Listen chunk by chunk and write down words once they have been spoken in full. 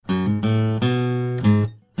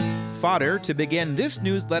Fodder to begin this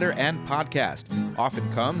newsletter and podcast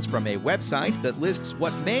often comes from a website that lists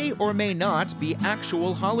what may or may not be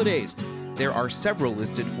actual holidays. There are several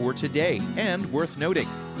listed for today, and worth noting,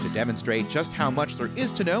 to demonstrate just how much there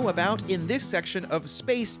is to know about in this section of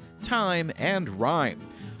space, time, and rhyme.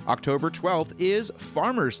 October 12th is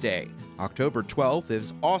Farmer's Day. October 12th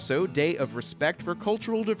is also Day of Respect for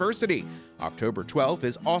Cultural Diversity. October 12th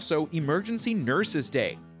is also Emergency Nurses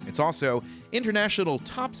Day. It's also International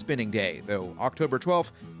Top Spinning Day, though October 12th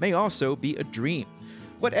may also be a dream.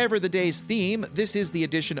 Whatever the day's theme, this is the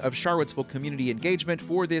edition of Charlottesville Community Engagement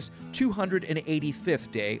for this 285th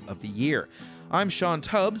day of the year. I'm Sean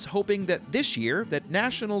Tubbs, hoping that this year that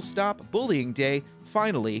National Stop Bullying Day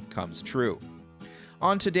finally comes true.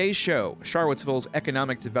 On today's show, Charlottesville's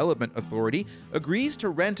Economic Development Authority agrees to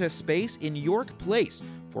rent a space in York Place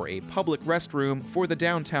for a public restroom for the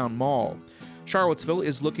downtown mall. Charlottesville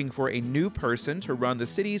is looking for a new person to run the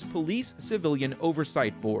city's Police Civilian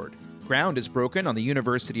Oversight Board. Ground is broken on the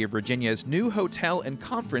University of Virginia's new hotel and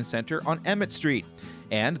conference center on Emmett Street.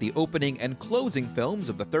 And the opening and closing films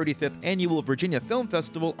of the 35th Annual Virginia Film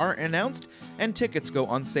Festival are announced, and tickets go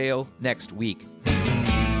on sale next week.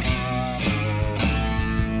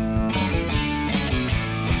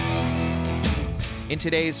 In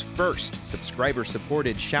today's first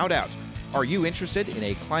subscriber-supported shout-out, are you interested in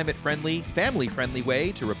a climate-friendly, family-friendly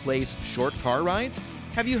way to replace short car rides?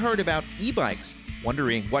 Have you heard about e-bikes?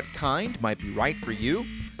 Wondering what kind might be right for you?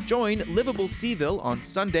 Join Livable Seaville on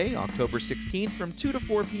Sunday, October 16th from 2 to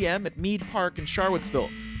 4 p.m. at Mead Park in Charlottesville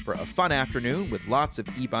for a fun afternoon with lots of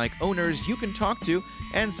e-bike owners you can talk to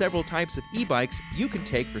and several types of e-bikes you can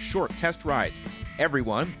take for short test rides.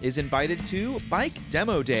 Everyone is invited to Bike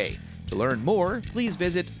Demo Day. To learn more, please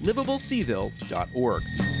visit livableseaville.org.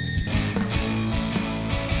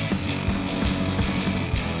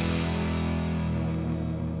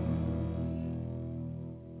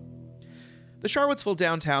 The Charlottesville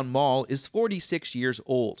Downtown Mall is 46 years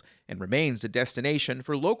old and remains a destination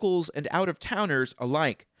for locals and out-of-towners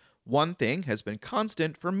alike. One thing has been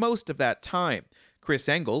constant for most of that time. Chris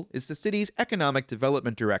Engel is the city's Economic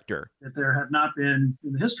Development Director. There have not been,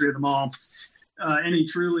 in the history of the mall, any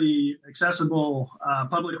truly accessible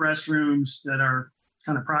public restrooms that are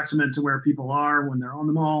kind of proximate to where people are when they're on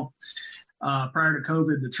the mall. Prior to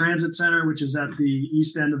COVID, the Transit Center, which is at the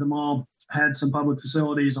east end of the mall, had some public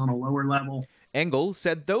facilities on a lower level. Engel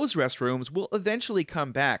said those restrooms will eventually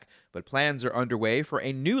come back, but plans are underway for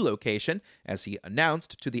a new location, as he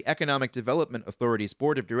announced to the Economic Development Authority's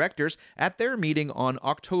Board of Directors at their meeting on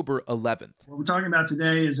October 11th. What we're talking about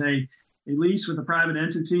today is a lease with a private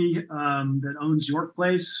entity that owns York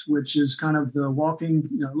Place, which is kind of the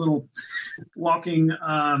little walking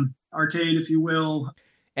arcade, if you will.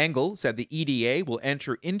 Engel said the EDA will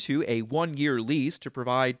enter into a one-year lease to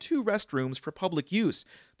provide 2 restrooms for public use.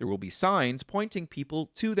 There will be signs pointing people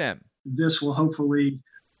to them. This will hopefully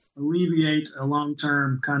alleviate a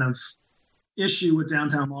long-term kind of issue with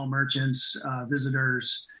downtown mall merchants,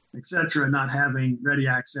 visitors, etc., not having ready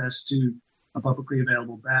access to a publicly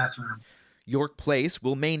available bathroom. York Place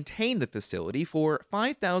will maintain the facility for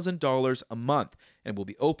 $5,000 a month and will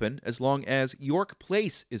be open as long as York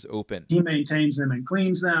Place is open. He maintains them and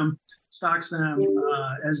cleans them, stocks them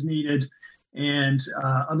as needed, and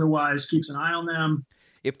otherwise keeps an eye on them.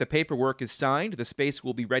 If the paperwork is signed, the space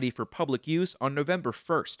will be ready for public use on November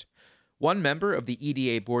 1st. One member of the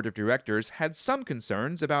EDA Board of Directors had some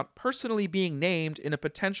concerns about personally being named in a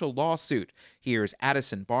potential lawsuit. Here's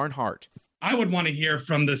Addison Barnhart. I would want to hear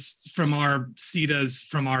from our CEDAs,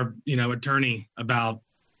 from our, attorney about,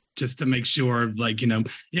 just to make sure,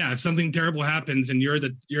 if something terrible happens and you're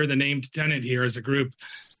the named tenant here as a group,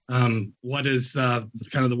 what is kind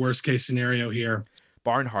of the worst case scenario here?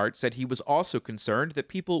 Barnhart said he was also concerned that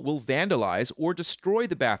people will vandalize or destroy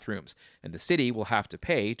the bathrooms, and the city will have to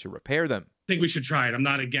pay to repair them. I think we should try it. I'm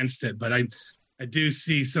not against it, but I do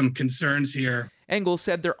see some concerns here. Engel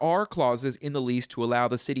said there are clauses in the lease to allow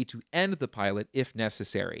the city to end the pilot if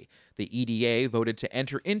necessary. The EDA voted to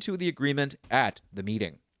enter into the agreement at the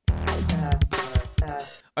meeting.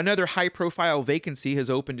 Another high-profile vacancy has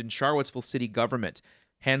opened in Charlottesville city government.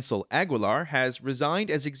 Hansel Aguilar has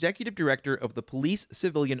resigned as executive director of the Police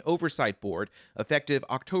Civilian Oversight Board effective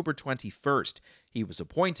October 21st. He was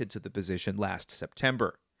appointed to the position last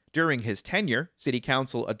September. During his tenure, City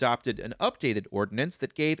Council adopted an updated ordinance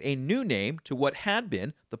that gave a new name to what had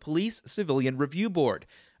been the Police Civilian Review Board,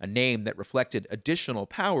 a name that reflected additional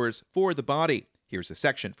powers for the body. Here's a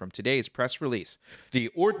section from today's press release. The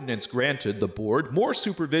ordinance granted the board more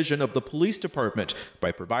supervision of the police department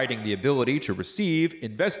by providing the ability to receive,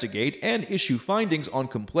 investigate, and issue findings on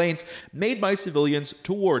complaints made by civilians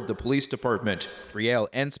toward the police department.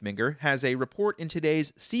 Friel Ensminger has a report in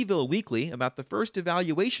today's Seville Weekly about the first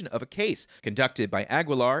evaluation of a case conducted by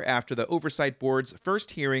Aguilar after the Oversight Board's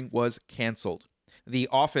first hearing was canceled. The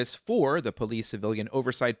Office for the Police Civilian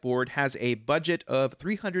Oversight Board has a budget of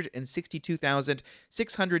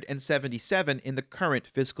 $362,677 in the current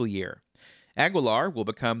fiscal year. Aguilar will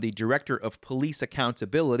become the Director of Police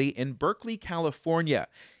Accountability in Berkeley, California.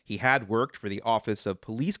 He had worked for the Office of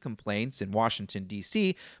Police Complaints in Washington,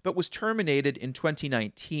 D.C., but was terminated in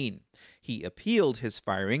 2019. He appealed his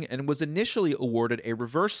firing and was initially awarded a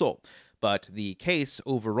reversal, but the case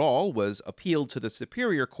overall was appealed to the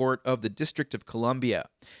Superior Court of the District of Columbia.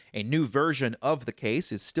 A new version of the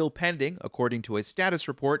case is still pending, according to a status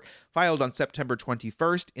report filed on September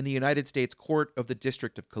 21st in the United States Court of the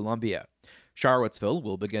District of Columbia. Charlottesville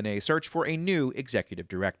will begin a search for a new executive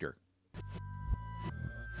director.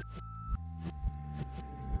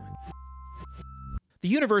 The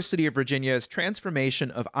University of Virginia's transformation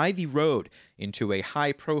of Ivy Road into a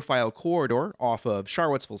high-profile corridor off of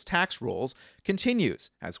Charlottesville's tax rolls continues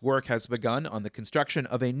as work has begun on the construction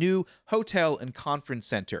of a new hotel and conference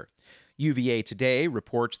center. UVA Today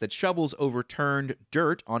reports that shovels overturned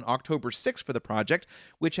dirt on October 6 for the project,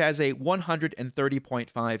 which has a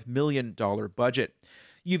 $130.5 million budget.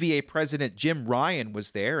 UVA President Jim Ryan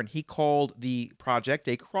was there, and he called the project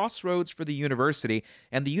a crossroads for the university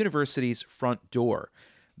and the university's front door.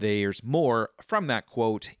 There's more from that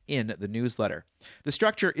quote in the newsletter. The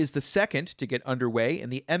structure is the second to get underway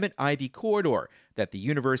in the Emmett Ivy corridor that the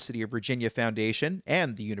University of Virginia Foundation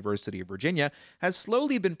and the University of Virginia has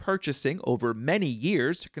slowly been purchasing over many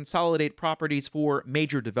years to consolidate properties for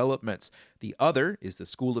major developments. The other is the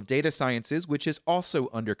School of Data Sciences, which is also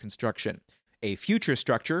under construction. A future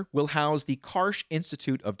structure will house the Karsh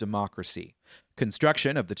Institute of Democracy.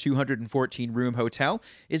 Construction of the 214-room hotel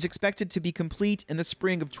is expected to be complete in the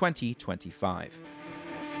spring of 2025.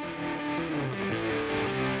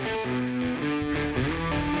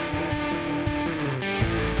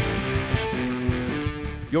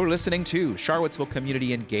 You're listening to Charlottesville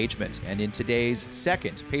Community Engagement, and in today's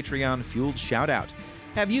second Patreon-fueled shout-out,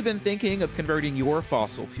 have you been thinking of converting your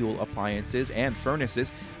fossil fuel appliances and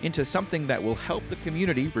furnaces into something that will help the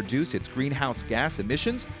community reduce its greenhouse gas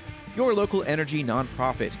emissions? Your local energy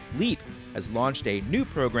nonprofit, LEAP, has launched a new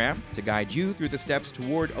program to guide you through the steps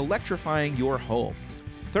toward electrifying your home.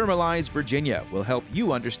 Thermalize Virginia will help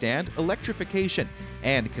you understand electrification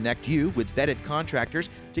and connect you with vetted contractors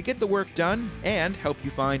to get the work done and help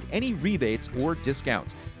you find any rebates or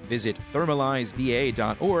discounts. Visit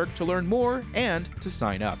thermalizeva.org to learn more and to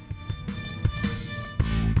sign up.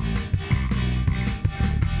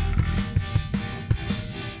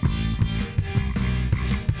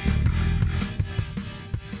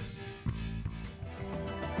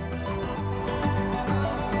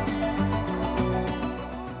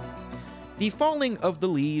 The falling of the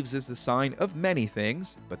leaves is the sign of many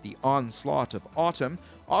things, but the onslaught of autumn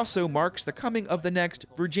also marks the coming of the next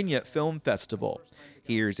Virginia Film Festival.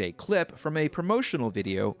 Here's a clip from a promotional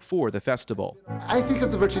video for the festival. I think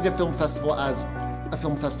of the Virginia Film Festival as a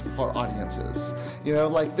film festival for audiences. You know,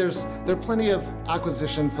 like there are plenty of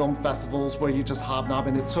acquisition film festivals where you just hobnob,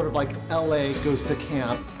 and it's sort of like LA goes to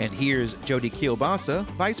camp. And here's Jody Kielbasa,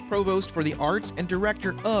 Vice Provost for the Arts and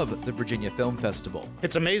Director of the Virginia Film Festival.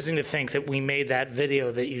 It's amazing to think that we made that video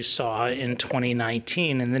that you saw in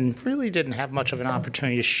 2019 and then really didn't have much of an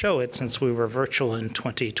opportunity to show it since we were virtual in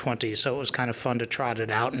 2020. So it was kind of fun to trot it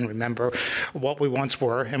out and remember what we once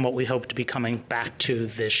were and what we hope to be coming back to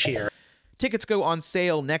this year. Tickets go on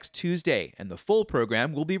sale next Tuesday, and the full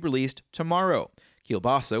program will be released tomorrow.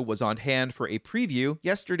 Kielbasa was on hand for a preview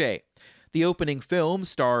yesterday. The opening film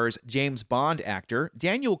stars James Bond actor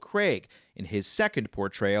Daniel Craig in his second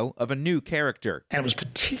portrayal of a new character. And it was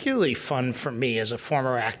particularly fun for me as a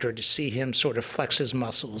former actor to see him sort of flex his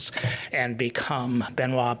muscles and become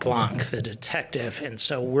Benoit Blanc, the detective. And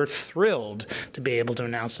so we're thrilled to be able to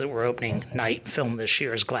announce that we're opening night film this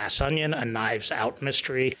year as Glass Onion, a Knives Out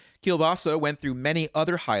mystery. Kielbasa went through many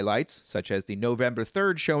other highlights, such as the November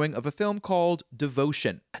 3rd showing of a film called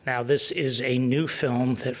Devotion. Now, this is a new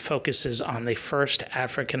film that focuses on the first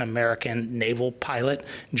African-American naval pilot,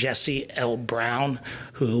 Jesse L. Brown,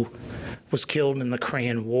 who was killed in the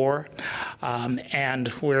Korean War.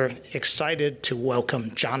 And we're excited to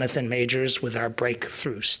welcome Jonathan Majors with our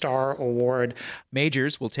Breakthrough Star Award.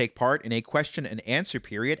 Majors will take part in a question and answer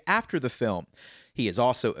period after the film. He has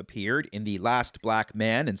also appeared in The Last Black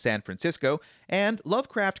Man in San Francisco and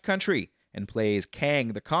Lovecraft Country, and plays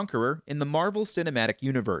Kang the Conqueror in the Marvel Cinematic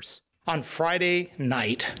Universe. On Friday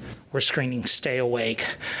night, we're screening Stay Awake.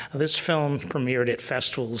 This film premiered at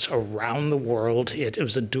festivals around the world. It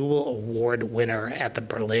was a dual award winner at the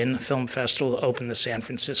Berlin Film Festival, opened the San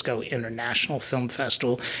Francisco International Film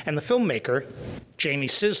Festival, and the filmmaker, Jamie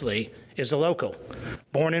Sisley, is a local.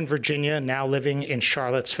 Born in Virginia, now living in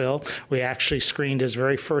Charlottesville. We actually screened his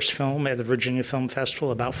very first film at the Virginia Film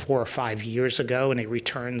Festival about 4 or 5 years ago, and he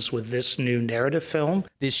returns with this new narrative film.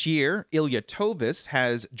 This year, Ilya Tovis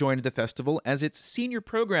has joined the festival as its senior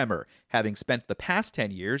programmer, having spent the past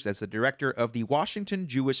 10 years as the director of the Washington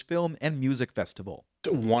Jewish Film and Music Festival.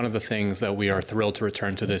 One of the things that we are thrilled to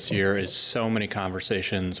return to this year is so many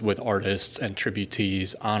conversations with artists and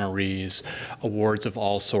tributees, honorees, awards of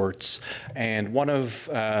all sorts. And one of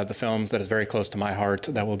the films that is very close to my heart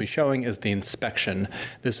that we'll be showing is The Inspection.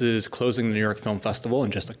 This is closing the New York Film Festival in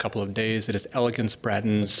just a couple of days. It is Elegance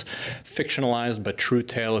Bratton's fictionalized but true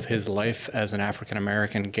tale of his life as an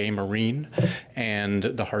African-American gay Marine and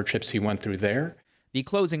the hardships he went through there. The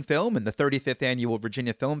closing film in the 35th Annual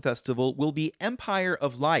Virginia Film Festival will be Empire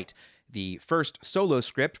of Light, the first solo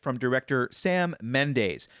script from director Sam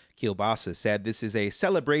Mendes. Kielbasa said this is a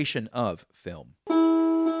celebration of film.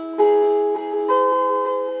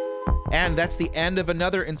 And that's the end of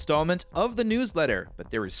another installment of the newsletter,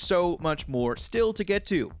 but there is so much more still to get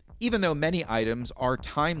to. Even though many items are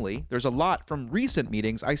timely, there's a lot from recent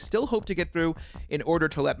meetings I still hope to get through in order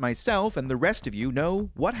to let myself and the rest of you know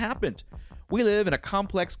what happened. We live in a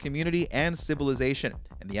complex community and civilization,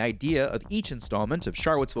 and the idea of each installment of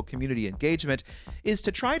Charlottesville Community Engagement is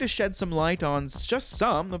to try to shed some light on just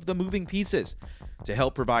some of the moving pieces. To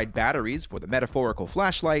help provide batteries for the metaphorical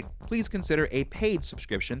flashlight, please consider a paid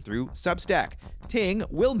subscription through Substack. Ting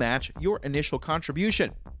will match your initial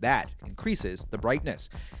contribution. That increases the brightness.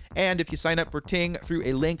 And if you sign up for Ting through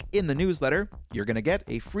a link in the newsletter, you're going to get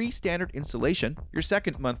a free standard installation, your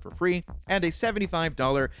second month for free, and a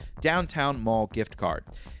 $75 Downtown Mall gift card.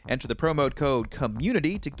 Enter the promo code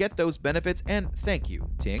COMMUNITY to get those benefits, and thank you,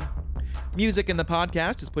 Ting. Music in the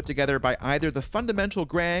podcast is put together by either the Fundamental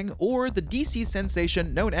Grang or the DC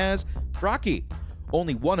sensation known as Frocky.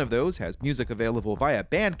 Only one of those has music available via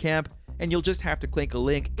Bandcamp, and you'll just have to click a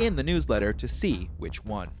link in the newsletter to see which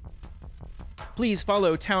one. Please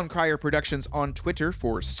follow Town Crier Productions on Twitter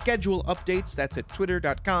for schedule updates. That's at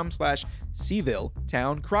twitter.com/Seville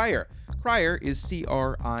Town Crier. Crier is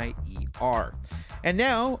C-R-I-E-R. And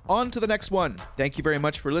now, on to the next one. Thank you very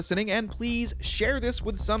much for listening, and please share this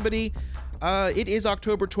with somebody. It is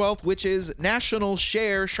October 12th, which is National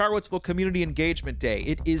Share Charlottesville Community Engagement Day.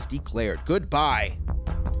 It is declared. Goodbye.